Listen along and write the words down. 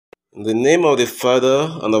In the name of the Father,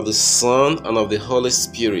 and of the Son, and of the Holy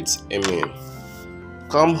Spirit. Amen.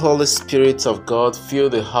 Come, Holy Spirit of God, fill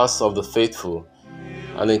the hearts of the faithful,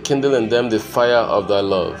 and enkindle in them the fire of thy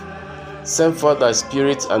love. Send forth thy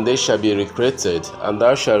Spirit, and they shall be recreated, and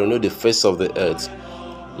thou shalt renew the face of the earth.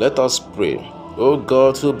 Let us pray. O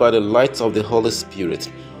God, who by the light of the Holy Spirit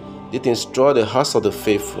did instruct the hearts of the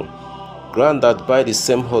faithful, grant that by the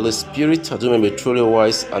same Holy Spirit we may be truly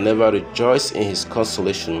wise and ever rejoice in his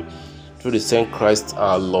consolation. Through the same Christ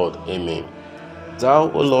our Lord. Amen.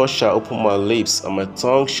 Thou, O Lord, shalt open my lips, and my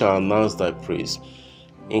tongue shall announce thy praise.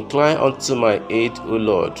 Incline unto my aid, O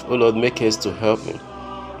Lord. O Lord, make haste to help me.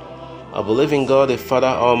 I believe in God, the Father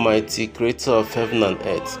Almighty, creator of heaven and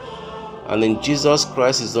earth, and in Jesus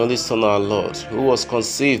Christ, his only Son, our Lord, who was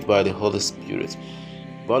conceived by the Holy Spirit,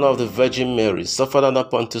 born of the Virgin Mary, suffered under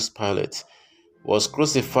Pontius Pilate, was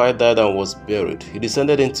crucified, died, and was buried. He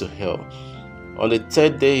descended into hell. On the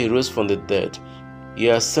third day he rose from the dead. He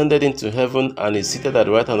ascended into heaven and is seated at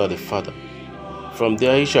the right hand of the Father. From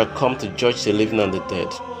there he shall come to judge the living and the dead.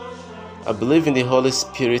 I believe in the Holy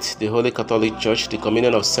Spirit, the Holy Catholic Church, the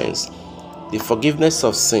communion of saints, the forgiveness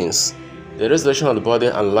of sins, the resurrection of the body,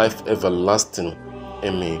 and life everlasting.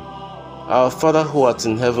 Amen. Our Father who art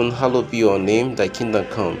in heaven, hallowed be your name. Thy kingdom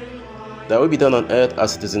come. Thy will be done on earth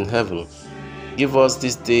as it is in heaven. Give us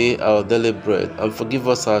this day our daily bread, and forgive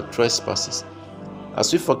us our trespasses,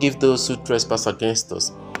 as we forgive those who trespass against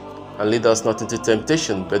us. And lead us not into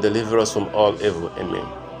temptation, but deliver us from all evil. Amen.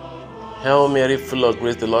 Hail Mary, full of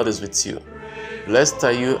grace, the Lord is with you. Blessed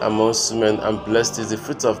are you amongst women, and blessed is the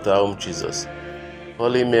fruit of thy womb, Jesus.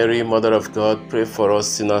 Holy Mary, Mother of God, pray for us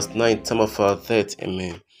sinners, now in time of our death.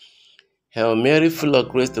 Amen. Hail Mary, full of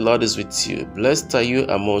grace, the Lord is with you. Blessed are you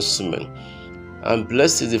amongst women, and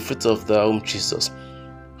blessed is the fruit of thy womb, Jesus.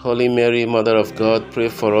 Holy Mary, Mother of God, pray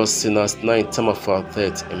for us sinners, now in time of our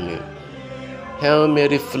death. Amen. Hail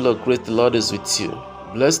Mary, full of grace, the Lord is with you.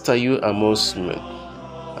 Blessed are you amongst women,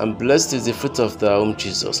 and blessed is the fruit of thy womb,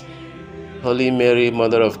 Jesus. Holy Mary,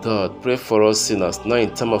 Mother of God, pray for us sinners, now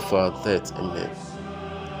in time of our death. Amen.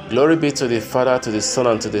 Glory be to the Father, to the Son,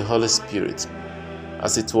 and to the Holy Spirit,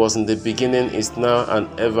 as it was in the beginning, is now,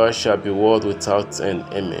 and ever shall be, world without end.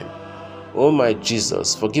 Amen. O my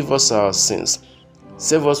Jesus, forgive us our sins,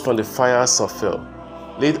 save us from the fires of hell,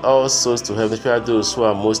 lead all souls to heaven, especially those who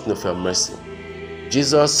are most in need of your mercy.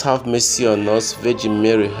 Jesus, have mercy on us. Virgin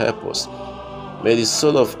Mary, help us. May the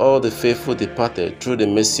soul of all the faithful departed, through the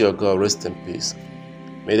mercy of God, rest in peace.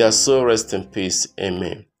 May their soul rest in peace.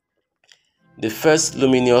 Amen. The first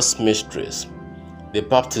luminous mysteries, the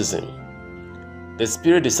baptism. The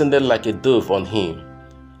Spirit descended like a dove on him,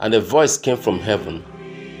 and a voice came from heaven.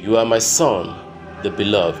 You are my Son, the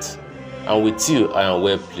beloved, and with you I am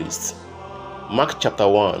well pleased. Mark chapter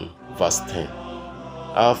 1, verse 10.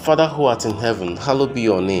 Our Father who art in heaven, hallowed be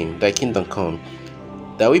your name. Thy kingdom come.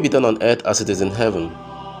 Thy will be done on earth as it is in heaven.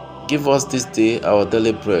 Give us this day our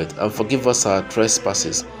daily bread, and forgive us our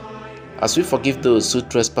trespasses, as we forgive those who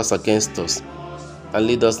trespass against us. And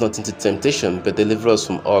lead us not into temptation, but deliver us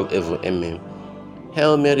from all evil. Amen.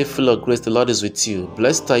 Hail Mary, full of grace, the Lord is with you.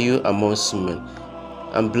 Blessed are you amongst women,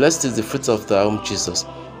 and blessed is the fruit of thy womb, Jesus.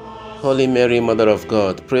 Holy Mary, Mother of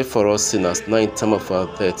God, pray for us sinners, now in time of our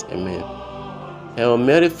death. Amen. Hail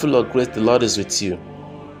Mary, full of grace, the Lord is with you.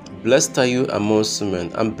 Blessed are you amongst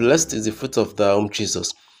women, and blessed is the fruit of thy womb,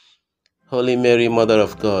 Jesus. Holy Mary, Mother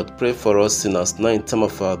of God, pray for us sinners, now in time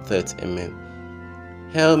of our death. Amen.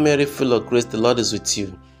 Hail Mary, full of grace, the Lord is with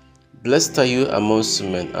you. Blessed are you amongst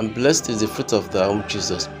women, and blessed is the fruit of thy womb,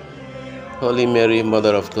 Jesus. Holy Mary,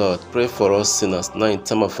 Mother of God, pray for us sinners, now in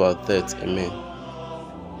time of our death. Amen.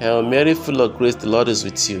 Hail Mary, full of grace, the Lord is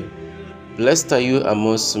with you. Blessed are you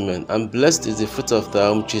amongst women, and blessed is the fruit of thy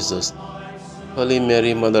womb, Jesus. Holy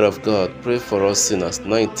Mary, Mother of God, pray for us sinners,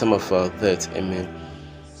 now in time of our death. Amen.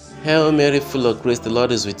 Hail Mary, full of grace, the Lord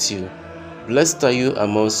is with you. Blessed are you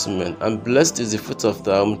amongst women, and blessed is the fruit of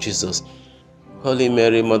thy womb, Jesus. Holy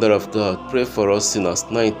Mary, Mother of God, pray for us sinners,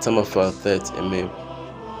 now in time of our death. Amen.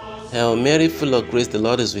 Hail Mary, full of grace, the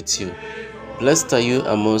Lord is with you. Blessed are you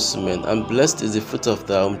amongst women, and blessed is the fruit of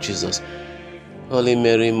thy womb, Jesus. Holy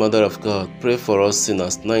Mary, Mother of God, pray for us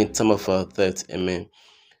sinners, now in time of our death. Amen.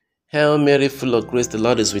 Hail Mary, full of grace, the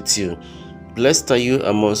Lord is with you. Blessed are you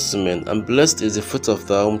amongst women, and blessed is the fruit of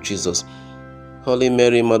thy womb, Jesus. Holy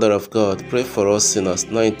Mary, Mother of God, pray for us sinners,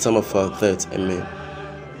 now in time of our death. Amen.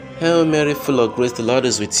 Hail Mary, full of grace, the Lord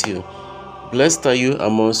is with you. Blessed are you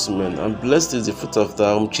amongst women, and blessed is the fruit of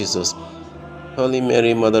thy womb, Jesus. Holy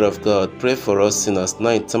Mary, Mother of God, pray for us sinners, now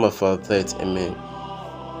in time of our death. Amen.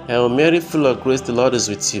 Hail Mary, full of grace, the Lord is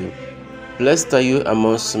with you. Blessed are you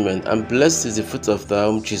amongst women, and blessed is the fruit of thy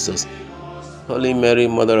womb, Jesus. Holy Mary,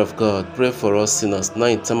 Mother of God, pray for us sinners, now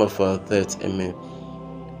in time of our death. Amen.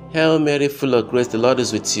 Hail Mary, full of grace, the Lord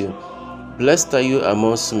is with you. Blessed are you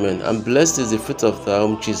amongst women, and blessed is the fruit of thy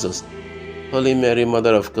womb, Jesus. Holy Mary,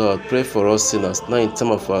 Mother of God, pray for us sinners, now in time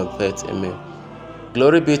of our death. Amen.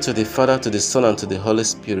 Glory be to the Father, to the Son, and to the Holy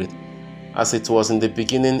Spirit, as it was in the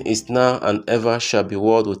beginning, is now, and ever shall be,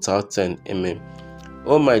 world without end. Amen.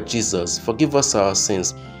 O my Jesus, forgive us our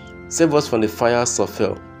sins, save us from the fires of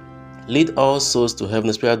hell, lead all souls to heaven,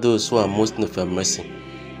 especially those who are most in need of your mercy.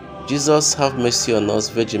 Jesus, have mercy on us.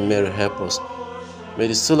 Virgin Mary, help us. May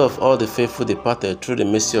the soul of all the faithful departed through the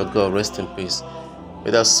mercy of God rest in peace. May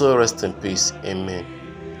their soul rest in peace. Amen.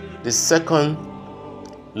 The second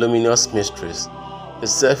luminous mystery, the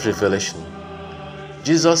self-revelation.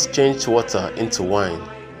 Jesus changed water into wine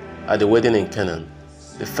at the wedding in Canaan,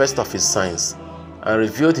 the first of his signs, and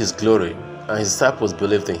revealed his glory, and his disciples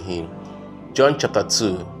believed in him. John chapter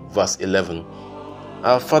 2, verse 11.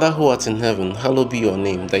 Our Father who art in heaven, hallowed be your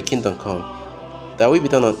name. Thy kingdom come. Thy will be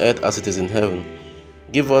done on earth as it is in heaven.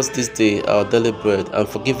 Give us this day our daily bread, and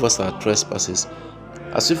forgive us our trespasses,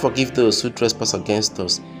 as we forgive those who trespass against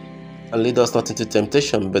us. And lead us not into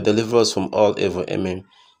temptation, but deliver us from all evil. Amen.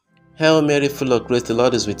 Hail Mary, full of grace, the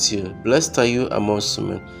Lord is with you. Blessed are you amongst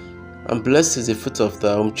women, and blessed is the fruit of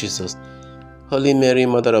thy womb, Jesus. Holy Mary,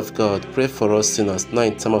 Mother of God, pray for us sinners, now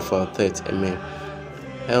in time of our death. Amen.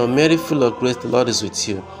 Hail Mary, full of grace, the Lord is with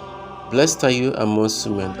you. Blessed are you amongst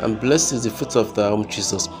women, and blessed is the fruit of thy womb,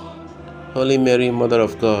 Jesus. Holy Mary, Mother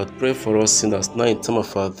of God, pray for us sinners, now in time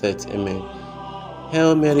of our death. Amen.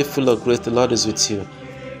 Hail Mary, full of grace, the Lord is with you.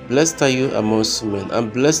 Blessed are you amongst women,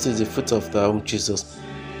 and blessed is the fruit of thy womb, Jesus.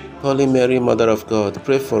 Holy Mary, Mother of God,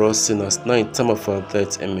 pray for us sinners, now in time of our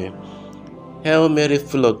death. Amen. Hail Mary,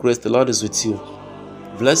 full of grace, the Lord is with you.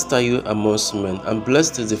 Blessed are you amongst women, and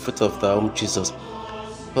blessed is the fruit of thy womb, Jesus.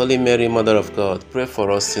 Holy Mary, Mother of God, pray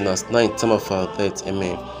for us sinners, now in time of our death.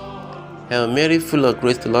 Amen. Hail Mary, full of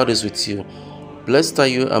grace, the Lord is with you. Blessed are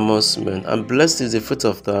you amongst men, and blessed is the fruit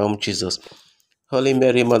of thy womb, Jesus. Holy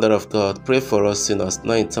Mary, Mother of God, pray for us sinners,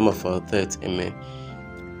 now in time of our death. Amen.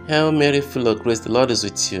 Hail Mary, full of grace, the Lord is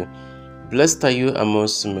with you. Blessed are you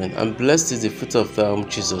amongst men, and blessed is the fruit of thy womb,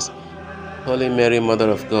 Jesus. Holy Mary, Mother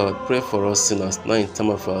of God, pray for us sinners, now in time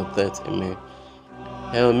of our death. Amen.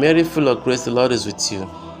 Hail Mary, full of grace, the Lord is with you.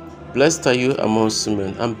 Blessed are you amongst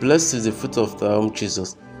women, and blessed is the fruit of thy womb,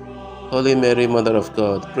 Jesus. Holy Mary, Mother of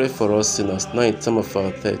God, pray for us sinners, now in time of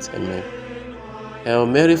our death. Amen. Hail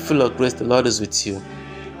Mary, full of grace, the Lord is with you.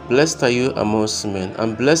 Blessed are you amongst women,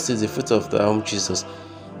 and blessed is the fruit of thy womb, Jesus.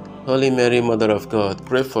 Holy Mary, Mother of God,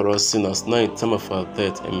 pray for us sinners, now in time of our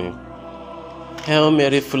death. Amen. Hail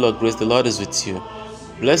Mary, full of grace, the Lord is with you.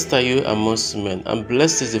 Blessed are you amongst women, and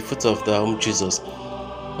blessed is the fruit of thy womb, Jesus.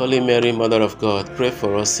 Holy Mary, Mother of God, pray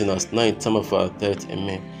for us sinners, now in time of our death.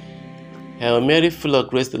 Amen. Hail Mary, full of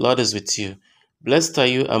grace, the Lord is with you. Blessed are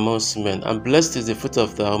you amongst women, and blessed is the fruit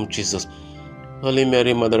of thy womb, Jesus. Holy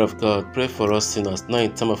Mary, Mother of God, pray for us sinners, now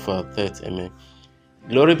in time of our death. Amen.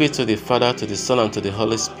 Glory be to the Father, to the Son, and to the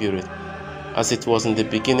Holy Spirit, as it was in the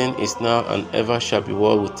beginning, is now, and ever shall be,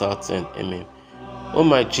 world without end. Amen. O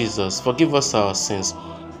my Jesus, forgive us our sins,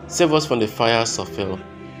 save us from the fires of hell,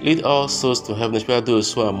 lead all souls to heaven, especially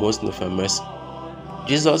those who are most in need of your mercy.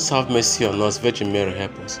 Jesus, have mercy on us. Virgin Mary,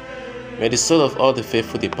 help us. May the soul of all the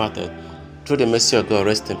faithful departed, through the mercy of God,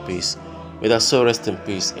 rest in peace. May their soul rest in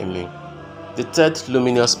peace. Amen. The third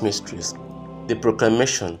luminous mystery, the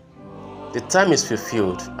proclamation. The time is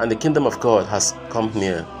fulfilled, and the kingdom of God has come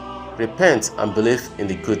near. Repent and believe in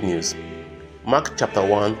the good news. Mark chapter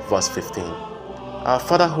 1, verse 15. Our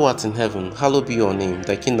Father who art in heaven, hallowed be your name.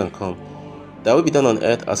 Thy kingdom come. Thy will be done on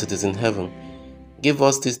earth as it is in heaven. Give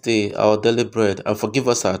us this day our daily bread, and forgive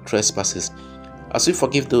us our trespasses, as we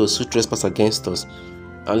forgive those who trespass against us.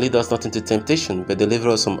 And lead us not into temptation, but deliver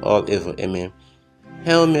us from all evil. Amen.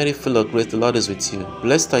 Hail Mary, full of grace, the Lord is with you.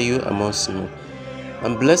 Blessed are you amongst women,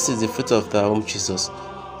 and blessed is the fruit of thy womb, Jesus.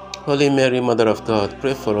 Holy Mary, Mother of God,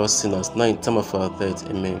 pray for us sinners, now in time of our death.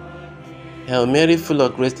 Amen. Hail Mary, full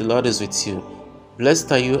of grace, the Lord is with you.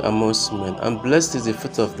 Blessed are you amongst women, and blessed is the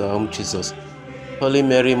fruit of thy womb, Jesus. Holy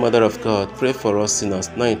Mary, Mother of God, pray for us sinners,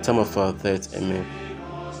 now in time of our death. Amen.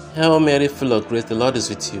 Hail Mary, full of grace, the Lord is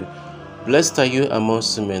with you. Blessed are you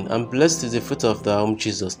amongst women, and blessed is the fruit of thy womb,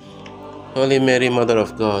 Jesus. Holy Mary, Mother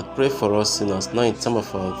of God, pray for us sinners, now in time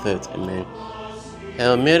of our death. Amen.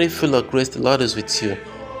 Hail Mary, full of grace, the Lord is with you.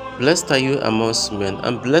 Blessed are you amongst women,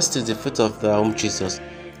 and blessed is the fruit of thy womb, Jesus.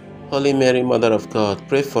 Holy Mary, Mother of God,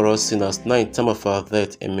 pray for us sinners, now in time of our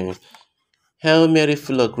death. Amen. Hail Mary,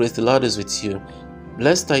 full of grace, the Lord is with you.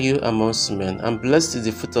 Blessed are you amongst men, and blessed is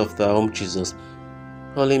the fruit of thy womb, Jesus.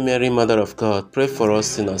 Holy Mary, Mother of God, pray for us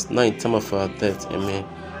sinners, now in time of our death. Amen.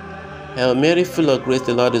 Hail Mary, full of grace,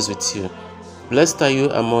 the Lord is with you. Blessed are you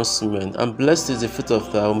amongst men, and blessed is the fruit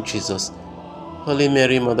of thy womb, Jesus. Holy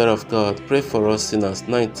Mary, Mother of God, pray for us sinners,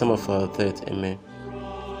 now in time of our death. Amen.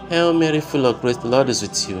 Hail Mary, full of grace, the Lord is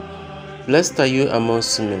with you. Blessed are you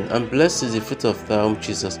amongst men, and blessed is the fruit of thy womb,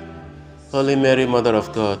 Jesus. Holy Mary, Mother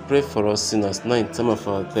of God, pray for us sinners, now in time of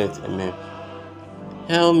our death. Amen.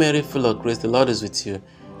 Hail Mary, full of grace, the Lord is with you.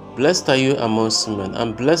 Blessed are you amongst men,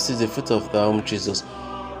 and blessed is the fruit of thy womb, Jesus.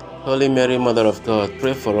 Holy Mary, Mother of God,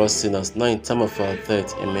 pray for us sinners, now in time of our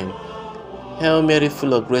death. Amen. Hail Mary,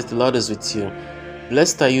 full of grace, the Lord is with you.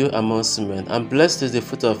 Blessed are you amongst men, and blessed is the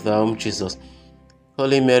fruit of thy womb, Jesus.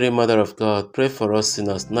 Holy Mary, Mother of God, pray for us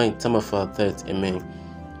sinners, now in time of our death. Amen.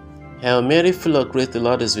 Hail Mary, full of grace, the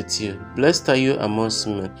Lord is with you. Blessed are you amongst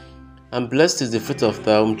men, and blessed is the fruit of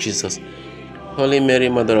thy womb, Jesus. Holy Mary,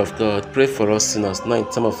 Mother of God, pray for us sinners, now in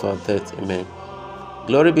time of our death. Amen.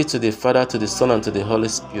 Glory be to the Father, to the Son, and to the Holy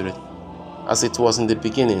Spirit, as it was in the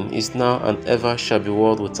beginning, is now, and ever shall be,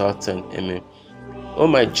 world without end. Amen. O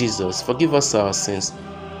my Jesus, forgive us our sins,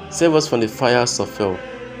 save us from the fires of hell,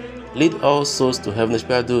 lead all souls to heaven,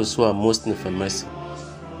 especially those who are most in need of mercy.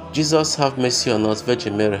 Jesus, have mercy on us.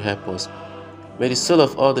 Virgin Mary, help us. May the soul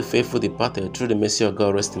of all the faithful departed through the mercy of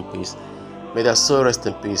God rest in peace. May their soul rest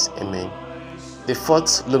in peace. Amen. The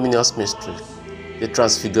fourth luminous mystery, the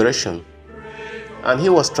Transfiguration. And he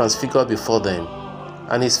was transfigured before them,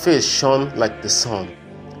 and his face shone like the sun,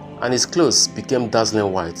 and his clothes became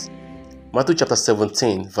dazzling white. Matthew chapter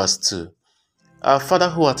 17, verse 2. Our Father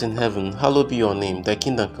who art in heaven, hallowed be your name. Thy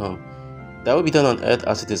kingdom come. Thy will be done on earth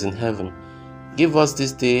as it is in heaven. Give us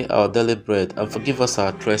this day our daily bread, and forgive us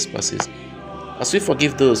our trespasses, as we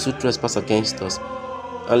forgive those who trespass against us.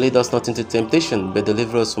 And lead us not into temptation, but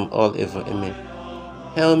deliver us from all evil. Amen.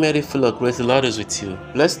 Hail Mary, full of grace, the Lord is with you.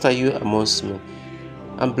 Blessed are you amongst men,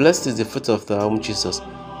 and blessed is the fruit of thy womb, Jesus.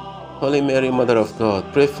 Holy Mary, Mother of God,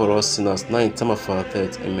 pray for us sinners, now in time of our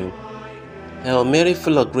death. Amen. Hail Mary,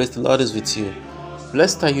 full of grace, the Lord is with you.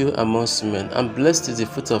 Blessed are you amongst men, and blessed is the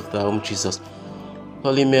fruit of thy womb, Jesus.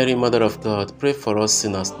 Holy Mary, Mother of God, pray for us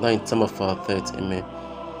sinners, now in time of our death. Amen.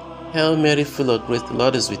 Hail Mary, full of grace, the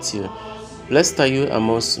Lord is with you. Blessed are you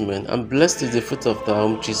amongst men, and blessed is the fruit of thy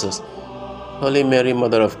womb, Jesus. Holy Mary,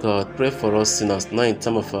 Mother of God, pray for us sinners, now in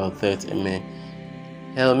time of our death. Amen.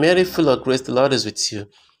 Hail Mary, full of grace, the Lord is with you.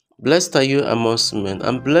 Blessed are you amongst men,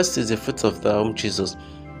 and blessed is the fruit of thy womb, Jesus.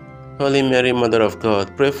 Holy Mary, Mother of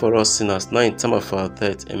God, pray for us sinners, now in time of our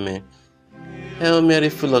death. Amen. Hail Mary,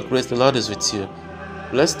 full of grace, the Lord is with you.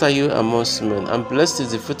 Blessed are you amongst men, and blessed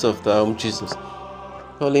is the fruit of thy womb, Jesus.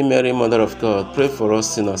 Holy Mary, Mother of God, pray for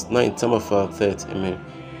us sinners, now in time of our death. Amen.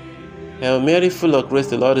 Hail Mary, full of grace,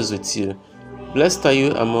 the Lord is with you. Blessed are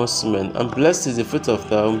you amongst men, and blessed is the fruit of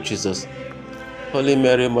thy womb, Jesus. Holy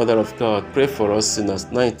Mary, Mother of God, pray for us sinners,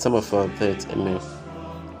 now in time of our death. Amen.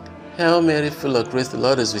 Hail Mary, full of grace, the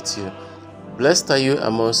Lord is with you. Blessed are you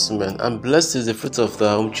amongst men, and blessed is the fruit of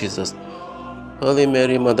thy womb, Jesus. Holy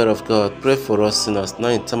Mary, Mother of God, pray for us sinners, now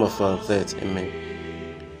in time of our death. Amen.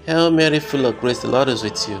 Hail Mary, full of grace, the Lord is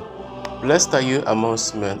with you. Blessed are you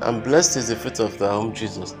amongst men, and blessed is the fruit of thy womb,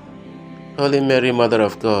 Jesus. Holy Mary, Mother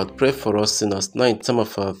of God, pray for us sinners, now in time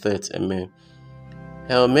of our death. Amen.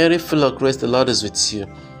 Hail Mary, full of grace, the Lord is with you.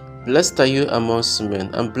 Blessed are you amongst men,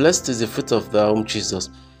 and blessed is the fruit of thy womb, Jesus.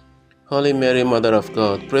 Holy Mary, Mother of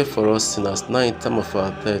God, pray for us sinners, now in time of our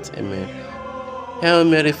death. Amen. Hail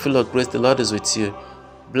Mary, full of grace, the Lord is with you.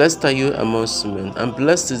 Blessed are you amongst men, and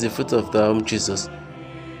blessed is the fruit of thy womb, Jesus.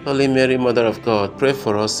 Holy Mary, Mother of God, pray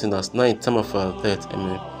for us sinners, now in time of our death.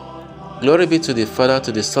 Amen. Glory be to the Father,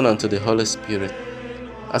 to the Son, and to the Holy Spirit,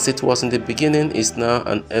 as it was in the beginning, is now,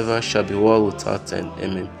 and ever shall be, world without end.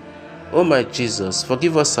 Amen. O my Jesus,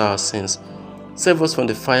 forgive us our sins, save us from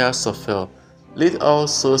the fires of hell, lead all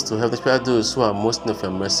souls to heaven, especially those who are most in need of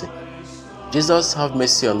your mercy. Jesus, have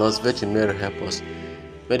mercy on us. Virgin Mary, help us.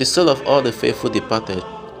 May the soul of all the faithful departed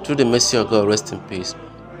through the mercy of God rest in peace.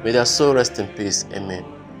 May their soul rest in peace. Amen.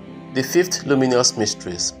 The fifth luminous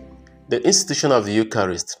mysteries, the institution of the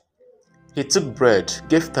Eucharist. He took bread,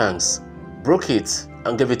 gave thanks, broke it,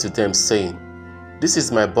 and gave it to them, saying, This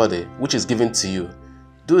is my body, which is given to you.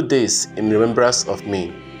 Do this in remembrance of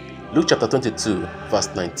me. Luke chapter 22,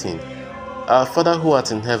 verse 19. Our Father who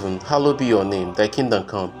art in heaven, hallowed be your name. Thy kingdom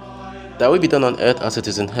come. Thy will be done on earth as it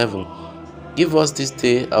is in heaven. Give us this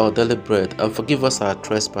day our daily bread, and forgive us our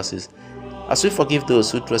trespasses, as we forgive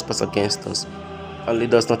those who trespass against us. And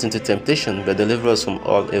lead us not into temptation, but deliver us from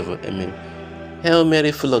all evil. Amen. Hail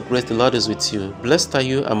Mary, full of grace, the Lord is with you. Blessed are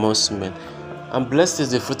you amongst men, and blessed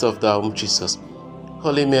is the fruit of thy womb, Jesus.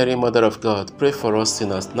 Holy Mary, Mother of God, pray for us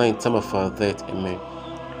sinners, now in time of our death. Amen.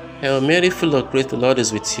 Hail Mary, full of grace, the Lord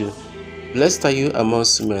is with you. Blessed are you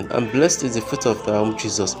amongst women, and blessed is the fruit of thy womb,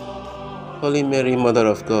 Jesus. Holy Mary, Mother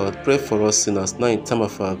of God, pray for us sinners, now in time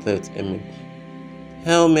of our death. Amen.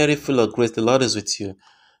 Hail Mary, full of grace, the Lord is with you.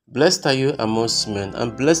 Blessed are you amongst men,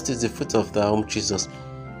 and blessed is the fruit of thy womb, Jesus.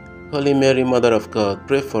 Holy Mary, Mother of God,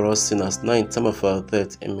 pray for us sinners, now in time of our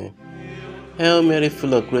death. Amen. Hail Mary,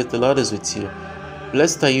 full of grace, the Lord is with you.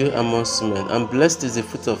 Blessed are you amongst men, and blessed is the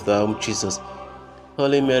fruit of thy womb, Jesus.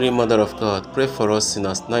 Holy Mary, Mother of God, pray for us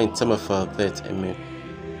sinners, now in time of our death. Amen.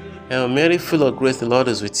 Hail Mary, full of grace, the Lord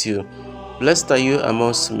is with you. Blessed are you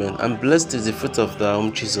amongst men, and blessed is the fruit of thy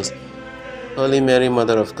womb, Jesus. Holy Mary,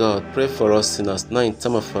 Mother of God, pray for us sinners, now in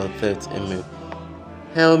time of our death. Amen.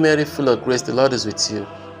 Hail Mary, full of grace, the Lord is with you.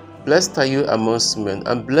 Blessed are you amongst men,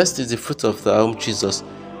 and blessed is the fruit of thy womb, Jesus.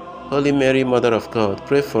 Holy Mary, Mother of God,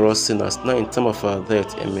 pray for us sinners, now in time of our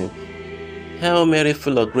death. Amen. Hail Mary,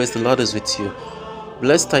 full of grace, the Lord is with you.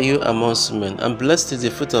 Blessed are you amongst men, and blessed is the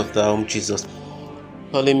fruit of thy womb, Jesus.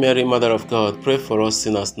 Holy Mary, Mother of God, pray for us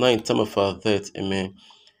sinners, now in time of our death. Amen.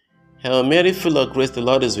 Hail Mary, full of grace, the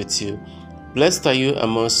Lord is with you. Blessed are you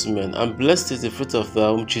amongst men, and blessed is the fruit of thy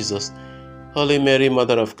womb, Jesus. Holy Mary,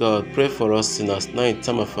 Mother of God, pray for us sinners, now in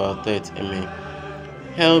time of our death. Amen.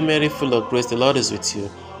 Hail Mary, full of grace, the Lord is with you.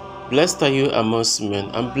 Blessed are you amongst men,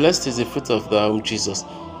 and blessed is the fruit of thy womb, Jesus.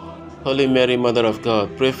 Holy Mary, Mother of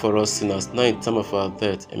God, pray for us sinners, now in time of our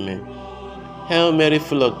death. Amen. Hail Mary,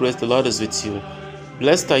 full of grace, the Lord is with you.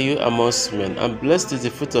 Blessed are you amongst men, and blessed is the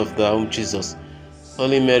fruit of thy womb, Jesus.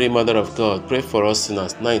 Holy Mary, Mother of God, pray for us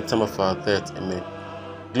sinners, now in time of our death. Amen.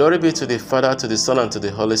 Glory be to the Father, to the Son, and to the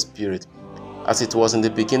Holy Spirit, as it was in the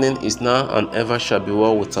beginning, is now, and ever shall be,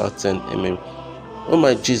 world without end. Amen. O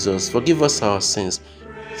my Jesus, forgive us our sins,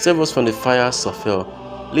 save us from the fires of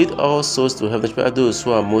hell, lead all souls to heaven, especially those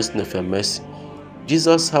who are most in need of your mercy.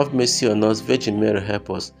 Jesus, have mercy on us. Virgin Mary, help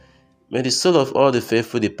us. May the soul of all the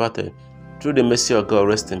faithful departed, through the mercy of God,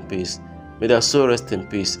 rest in peace. May their soul rest in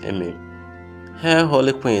peace. Amen. Hail,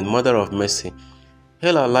 Holy Queen, Mother of Mercy,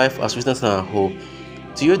 hail our life, our sweetness, and our hope.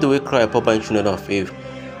 To you do we cry, poor blind children of Eve.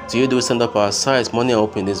 To you do we send up our sighs, mourning and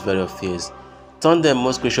hope in this valley of tears. Turn them,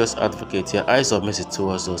 most gracious Advocate, your eyes of mercy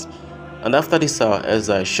towards us. And after this our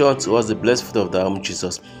exile, show unto us the blessed fruit of thy womb,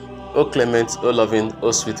 Jesus. O clement, O loving,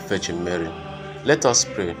 O sweet Virgin Mary. Let us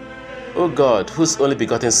pray. O God, whose only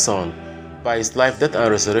begotten Son, by his life, death, and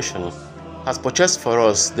resurrection, has purchased for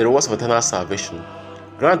us the rewards of eternal salvation,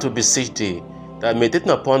 grant, we beseech thee, that meditating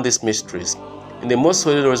upon these mysteries, in the most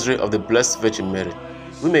holy rosary of the Blessed Virgin Mary,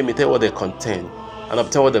 we may imitate what they contain, and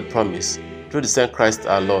obtain what they promise, through the same Christ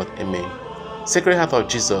our Lord. Amen. Sacred Heart of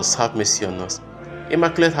Jesus, have mercy on us.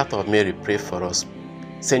 Immaculate Heart of Mary, pray for us.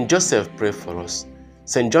 Saint Joseph, pray for us.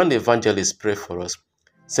 Saint John the Evangelist, pray for us.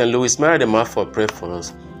 Saint Louis Mary the Martyr, pray for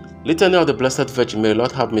us. Litany of the Blessed Virgin Mary,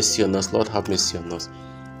 Lord have mercy on us, Lord have mercy on us.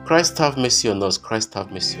 Christ have mercy on us, Christ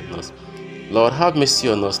have mercy on us. Lord have mercy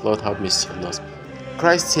on us, Lord have mercy on us.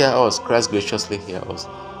 Christ hear us, Christ graciously hear us.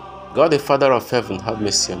 God the Father of heaven, have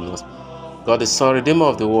mercy on us. God the Son, Redeemer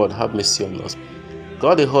of the world, have mercy on us.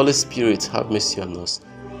 God the Holy Spirit, have mercy on us.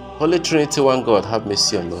 Holy Trinity, one God, have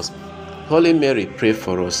mercy on us. Holy Mary, pray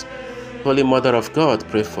for us. Holy Mother of God,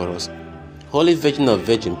 pray for us. Holy Virgin of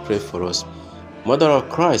Virgin, pray for us. Mother of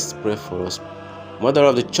Christ, pray for us. Mother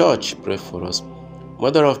of the Church, pray for us.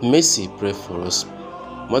 Mother of Mercy, pray for us.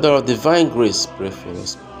 Mother of Divine Grace, pray for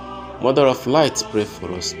us. Mother of Light, pray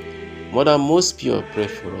for us. Mother most pure, pray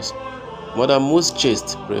for us. Mother most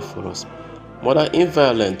chaste, pray for us. Mother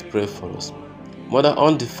inviolate, pray for us. Mother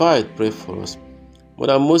undefiled, pray for us.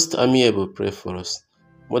 Mother most amiable, pray for us.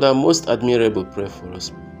 Mother most admirable, pray for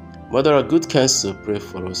us. Mother of good counsel, pray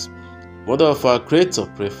for us. Mother of our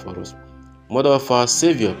Creator, pray for us. Mother of our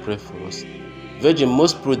Savior, pray for us. Virgin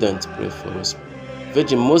most prudent, pray for us.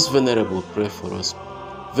 Virgin most venerable, pray for us.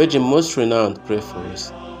 Virgin most renowned, pray for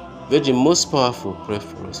us. Virgin most powerful, pray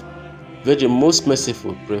for us. Virgin most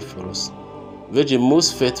merciful, pray for us. Virgin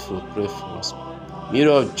most faithful, pray for us.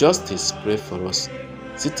 Mirror of justice, pray for us.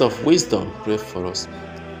 Seat of wisdom, pray for us.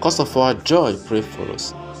 Cause of our joy, pray for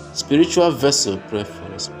us. Spiritual vessel, pray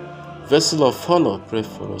for us. Vessel of honor, pray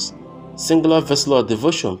for us. Singular vessel of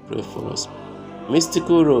devotion, pray for us.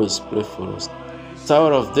 Mystical rose, pray for us.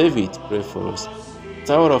 Tower of David, pray for us.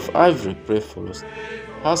 Tower of Ivory, pray for us.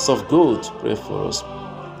 House of Gold, pray for us.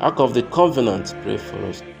 Ark of the Covenant, pray for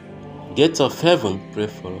us. Gate of Heaven, pray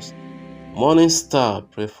for us. Morning Star,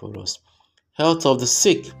 pray for us. Health of the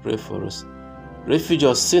sick, pray for us. Refuge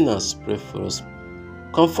of sinners, pray for us.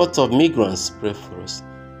 Comfort of migrants, pray for us.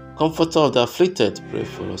 Comforter of the afflicted, pray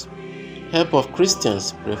for us. Help of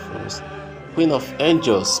Christians, pray for us. Queen of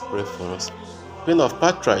angels, pray for us. Queen of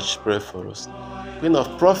patriarchs, pray for us. Queen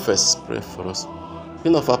of prophets, pray for us.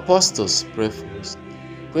 Queen of apostles, pray for us.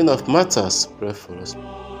 Queen of martyrs, pray for us.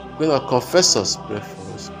 Queen of confessors, pray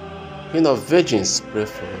for us. Queen of virgins, pray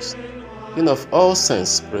for us. Queen of all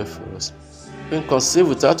saints, pray for us. Queen conceived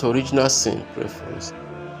without original sin, pray for us.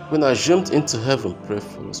 Queen assumed into heaven, pray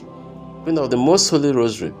for us. Queen of the most holy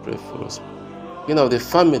Rosary, pray for us. Queen of the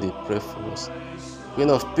family, pray for us. Queen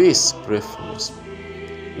of peace, pray for us.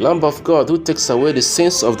 Lamb of God, who takes away the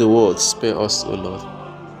sins of the world, spare us, O Lord.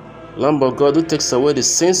 Lamb of God, who takes away the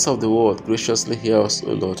sins of the world, graciously hear us,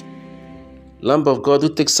 O Lord. Lamb of God, who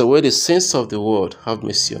takes away the sins of the world, have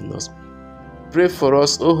mercy on us. Pray for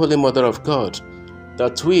us, O Holy Mother of God,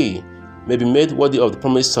 that we may be made worthy of the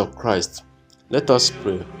promise of Christ. Let us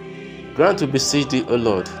pray. Grant, we beseech thee, O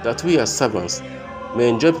Lord, that we as servants may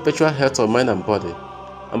enjoy perpetual health of mind and body,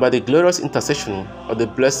 and by the glorious intercession of the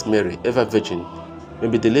Blessed Mary, ever Virgin, may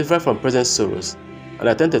be delivered from present sorrows, and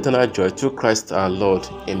attain to eternal joy through Christ our Lord.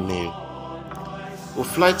 Amen. We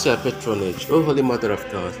fly to your patronage, O Holy Mother of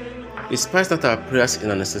God. Despise not our prayers and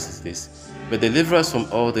our necessities, but deliver us from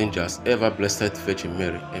all dangers, ever blessed Virgin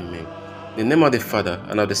Mary. Amen. In the name of the Father,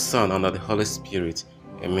 and of the Son, and of the Holy Spirit.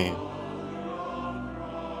 Amen.